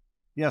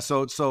 Yeah,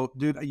 so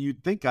dude,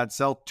 you'd think I'd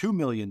sell 2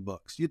 million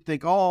books. You'd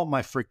think all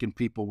my freaking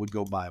people would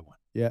go buy one.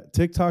 Yeah,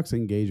 TikTok's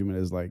engagement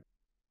is like,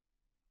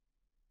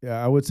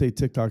 I would say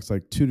TikTok's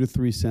like 2 to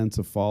 3 cents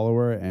a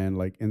follower, and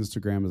like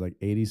Instagram is like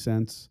 80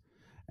 cents,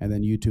 and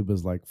then YouTube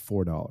is like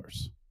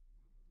 $4.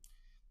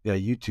 Yeah,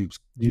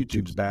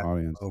 YouTube's back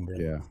audience.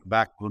 Yeah,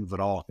 backbone of it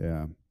all.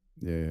 Yeah.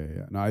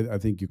 No, I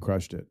think you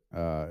crushed it.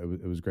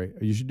 It was great.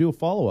 You should do a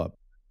follow up.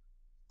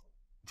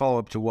 Follow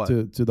up to what?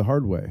 To the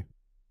Hard Way.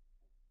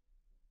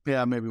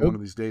 Yeah, maybe one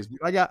of these days.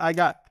 I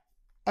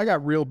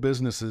got real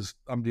businesses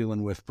I'm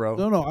dealing with, bro.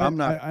 No, I'm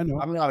not I know.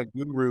 I'm not a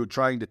guru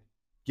trying to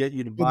get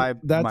you to buy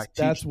my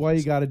That's why you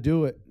teachings. got to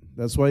do it.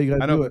 That's why you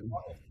got I to know, do but it.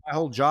 my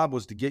whole job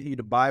was to get you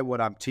to buy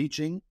what I'm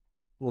teaching.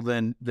 Well,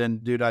 then,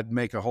 dude, I'd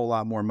make a whole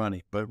lot more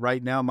money. But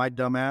right now, my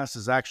dumb ass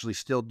is actually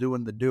still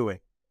doing the doing.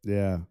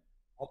 Yeah.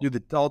 I'll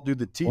do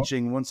the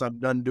teaching once I'm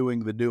done doing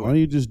the Why doing. don't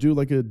you just do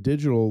like a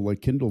digital,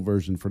 like Kindle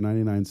version for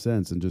 99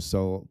 cents and just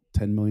sell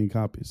 10 million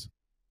copies?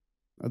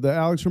 The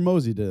Alex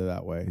Ramosi did it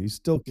that way. He's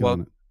still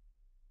killing it.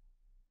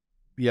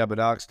 Yeah, but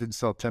Alex didn't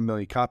sell 10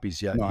 million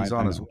copies yet. No, He's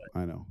on his way.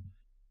 I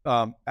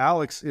know.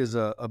 Alex is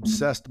a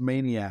obsessed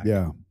maniac.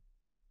 Yeah.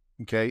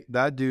 Okay.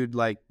 That dude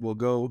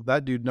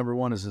that dude, number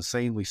one, is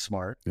insanely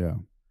smart. Yeah.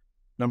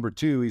 Number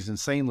two, he's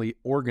insanely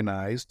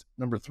organized.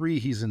 Number three,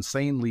 he's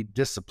insanely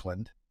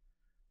disciplined.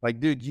 Like,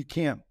 dude, you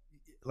can't,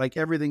 like,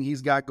 everything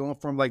he's got going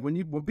from, like, when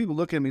people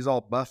look at him, he's all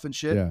buff and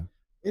shit. Yeah.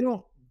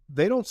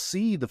 They don't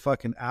see the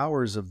fucking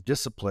hours of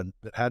discipline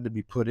that had to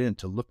be put in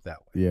to look that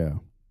way. Yeah.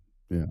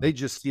 Yeah. They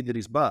just see that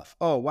he's buff.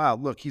 Oh, wow,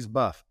 look, he's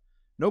buff.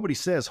 Nobody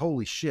says,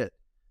 holy shit.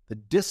 The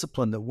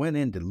discipline that went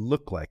in to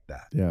look like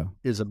that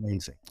is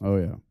amazing. Oh,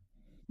 yeah.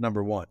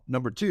 Number one.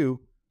 Number two,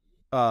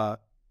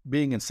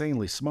 being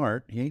insanely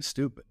smart. He ain't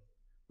stupid.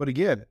 But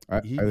again,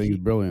 I think he's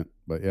brilliant,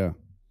 but yeah.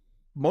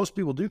 Most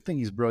people do think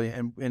he's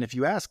brilliant. And if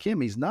you ask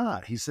him, he's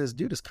not. He says,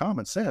 dude, it's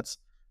common sense.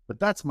 But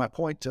that's my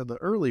point to the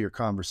earlier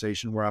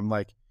conversation where I'm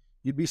like,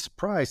 you'd be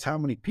surprised how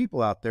many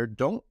people out there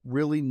don't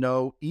really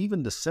know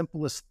even the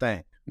simplest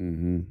thing.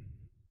 Mm-hmm.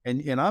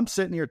 And I'm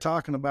sitting here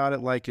talking about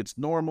it like it's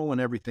normal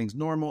and everything's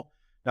normal.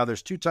 Now,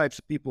 there's two types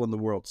of people in the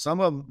world. Some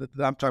of them,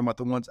 I'm talking about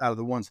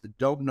the ones that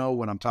don't know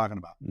what I'm talking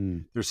about.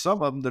 There's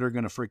some of them that are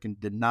going to freaking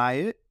deny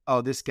it.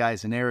 Oh, this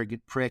guy's an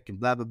arrogant prick and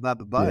blah, blah, blah,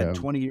 blah, blah. Yeah. And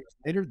 20 years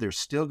later, they're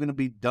still going to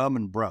be dumb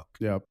and broke.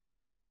 Yep.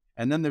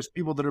 And then there's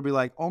people that will be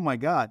like, oh my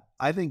God,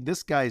 I think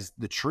this guy's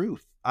the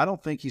truth. I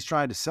don't think he's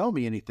trying to sell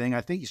me anything. I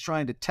think he's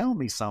trying to tell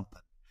me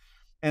something.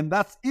 And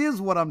that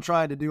is what I'm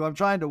trying to do. I'm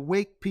trying to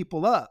wake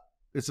people up.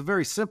 It's a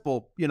very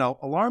simple,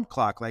 alarm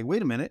clock. Like,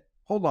 wait a minute,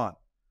 hold on.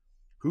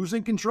 Who's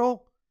in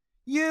control?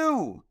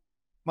 You,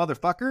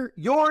 motherfucker.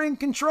 You're in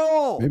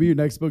control. Maybe your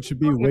next book should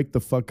be Wake the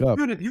Fuck Up.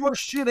 Dude, if your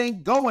shit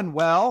ain't going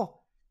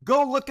well,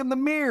 go look in the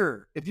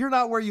mirror. If you're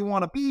not where you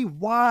want to be,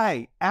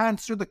 why?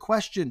 Answer the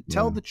question.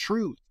 Tell the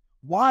truth.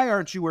 Why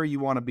aren't you where you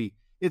want to be?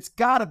 It's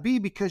got to be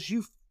because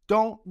you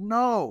don't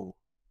know.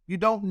 You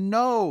don't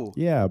know.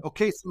 Yeah.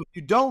 Okay, so if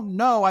you don't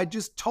know, I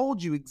just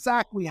told you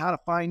exactly how to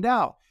find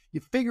out.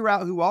 You figure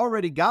out who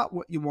already got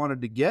what you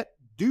wanted to get,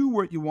 do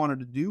what you wanted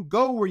to do,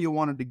 go where you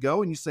wanted to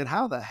go, and you said,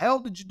 how the hell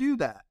did you do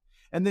that?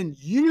 And then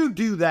you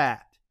do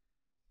that.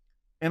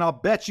 And I'll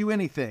bet you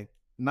anything,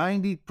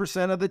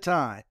 90% of the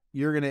time,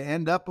 you're going to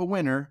end up a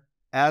winner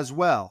as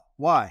well.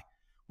 Why?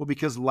 Well,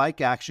 because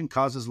like action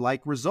causes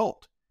like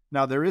result.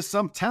 Now, there is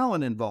some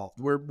talent involved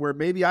where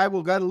maybe I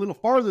will got a little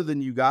farther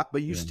than you got,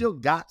 but you still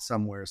got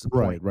somewhere is the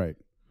point. Right.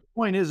 The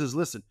point is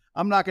listen,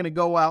 I'm not going to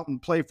go out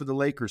and play for the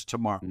Lakers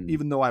tomorrow,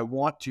 even though I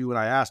want to, and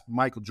I asked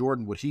Michael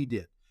Jordan what he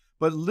did.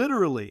 But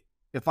literally,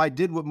 if I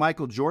did what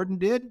Michael Jordan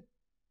did,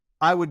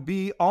 I would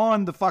be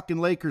on the fucking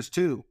Lakers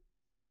too.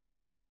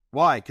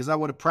 Why? Because I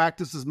would have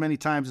practiced as many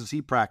times as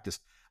he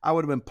practiced. I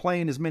would have been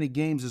playing as many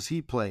games as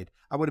he played.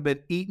 I would have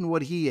been eating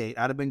what he ate.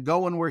 I'd have been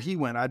going where he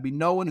went. I'd be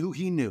knowing who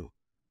he knew.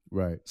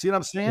 Right. See what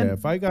I'm saying? Yeah,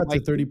 if I got to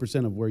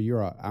 30% of where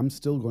you're at, I'm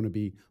still going to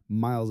be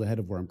miles ahead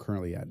of where I'm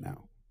currently at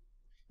now.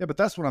 Yeah, but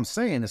that's what I'm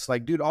saying. It's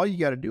like, dude, all you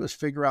got to do is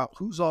figure out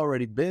who's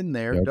already been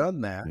there,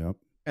 done that. Yep.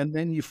 And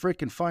then you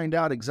freaking find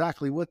out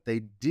exactly what they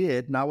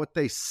did, not what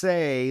they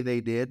say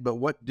they did, but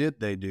what did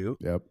they do?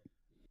 Yep.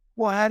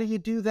 Well, how do you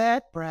do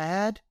that,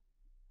 Brad?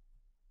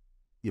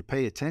 You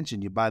pay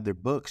attention, you buy their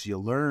books, you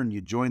learn,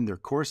 you join their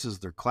courses,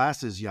 their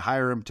classes, you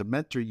hire them to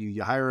mentor you,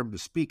 you hire them to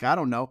speak. I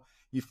don't know.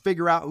 You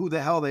figure out who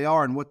the hell they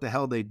are and what the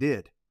hell they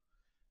did.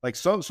 Like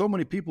so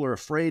many people are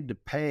afraid to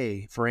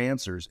pay for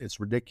answers. It's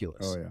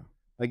ridiculous. Oh, yeah.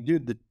 Like,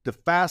 dude, the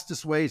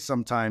fastest way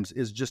sometimes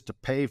is just to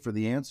pay for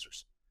the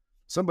answers.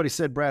 Somebody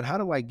said, Brad, how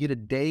do I get a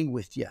day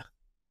with you?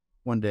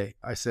 One day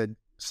I said,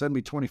 send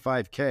me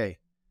 $25K.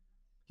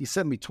 He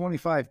sent me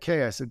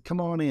 $25K. I said,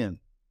 come on in.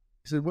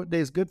 He said, what day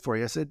is good for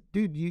you? I said,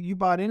 dude, you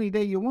bought any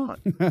day you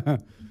want.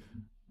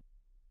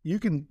 You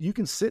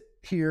can sit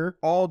here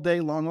all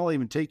day long. I'll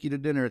even take you to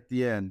dinner at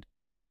the end.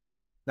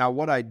 Now,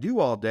 what I do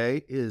all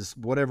day is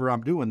whatever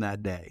I'm doing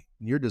that day.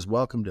 You're just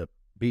welcome to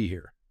be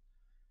here.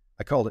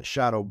 I called it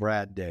Shadow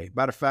Brad Day.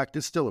 Matter of fact,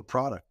 it's still a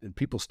product and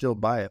people still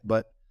buy it,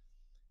 but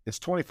it's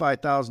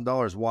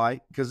 $25,000. Why?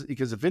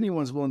 Because if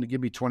anyone's willing to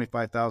give me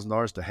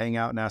 $25,000 to hang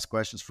out and ask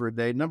questions for a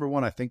day, number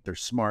one, I think they're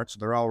smart, so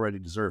they already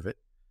deserve it.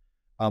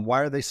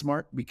 Why are they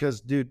smart?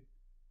 Because, dude,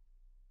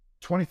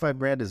 25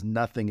 grand is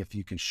nothing if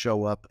you can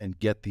show up and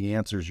get the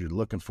answers you're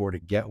looking for to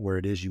get where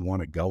it is you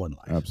want to go in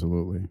life.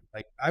 Absolutely.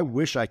 Like, I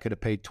wish I could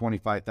have paid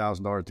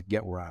 $25,000 to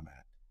get where I'm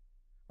at.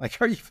 Like,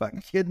 are you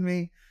fucking kidding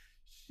me?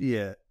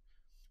 Yeah.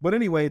 But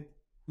anyway,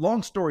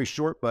 long story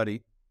short,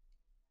 buddy,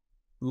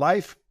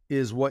 life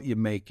is what you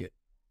make it.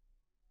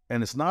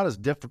 and it's not as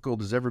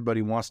difficult as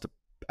everybody wants to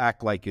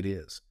act like it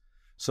is.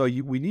 So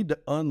we need to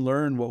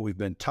unlearn what we've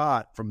been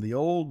taught from the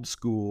old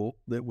school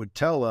that would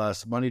tell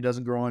us money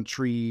doesn't grow on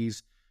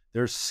trees.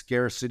 There's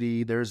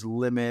scarcity. There's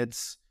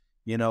limits.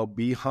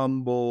 Be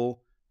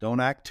humble. Don't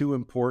act too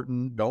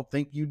important. Don't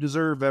think you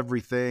deserve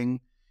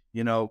everything.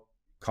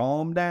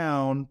 Calm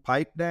down,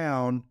 pipe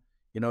down.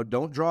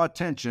 Don't draw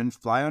attention.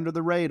 Fly under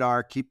the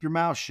radar. Keep your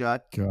mouth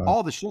shut. God.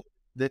 All the shit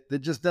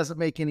that just doesn't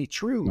make any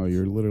truth. No,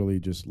 you're literally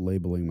just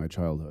labeling my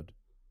childhood.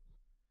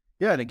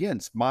 Yeah, and again,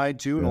 it's mine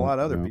too, and a lot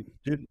of other people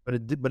did, but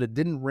it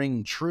didn't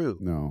ring true.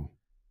 No.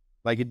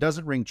 Like, it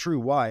doesn't ring true.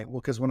 Why? Well,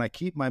 because when I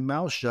keep my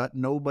mouth shut,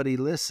 nobody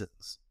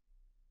listens.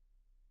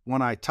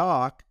 When I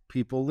talk,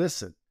 people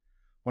listen.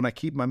 When I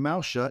keep my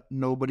mouth shut,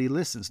 nobody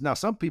listens. Now,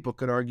 some people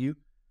could argue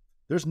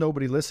there's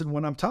nobody listening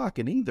when I'm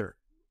talking either.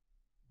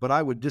 But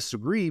I would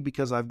disagree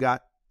because I've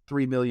got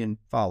 3 million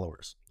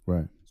followers.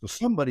 Right. So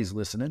somebody's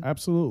listening.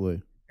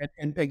 Absolutely.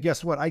 And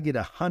guess what? I get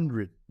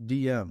 100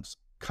 DMs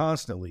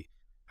constantly.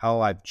 How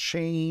I've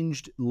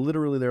changed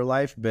literally their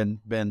life,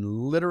 been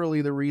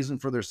literally the reason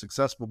for their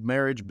successful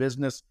marriage,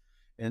 business,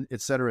 and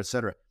et cetera, et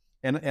cetera.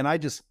 And I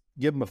just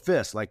give them a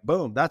fist, like,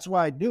 boom, that's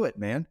why I do it,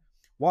 man.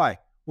 Why?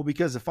 Well,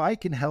 because if I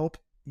can help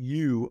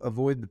you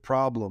avoid the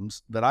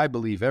problems that I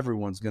believe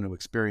everyone's going to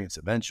experience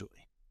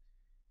eventually,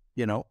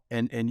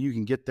 and you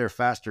can get there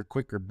faster,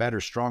 quicker,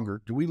 better,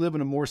 stronger. Do we live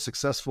in a more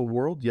successful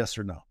world? Yes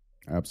or no?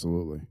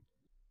 Absolutely.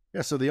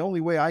 Yeah, so the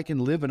only way I can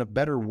live in a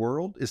better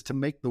world is to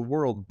make the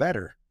world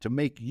better, to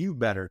make you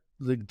better,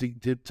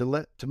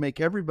 to make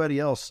everybody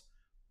else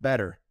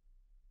better.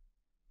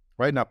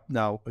 Right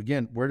now,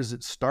 again, where does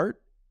it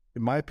start?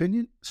 In my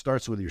opinion, it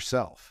starts with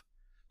yourself.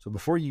 So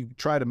before you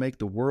try to make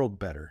the world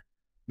better,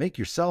 make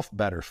yourself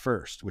better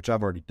first, which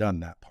I've already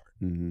done that part.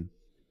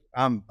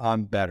 Mm-hmm.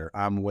 I'm better.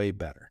 I'm way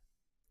better.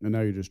 And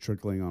now you're just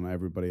trickling on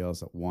everybody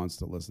else that wants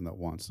to listen, that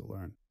wants to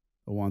learn,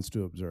 that wants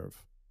to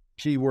observe.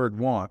 Key word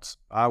wants.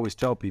 I always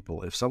tell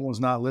people, if someone's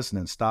not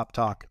listening, stop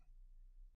talking.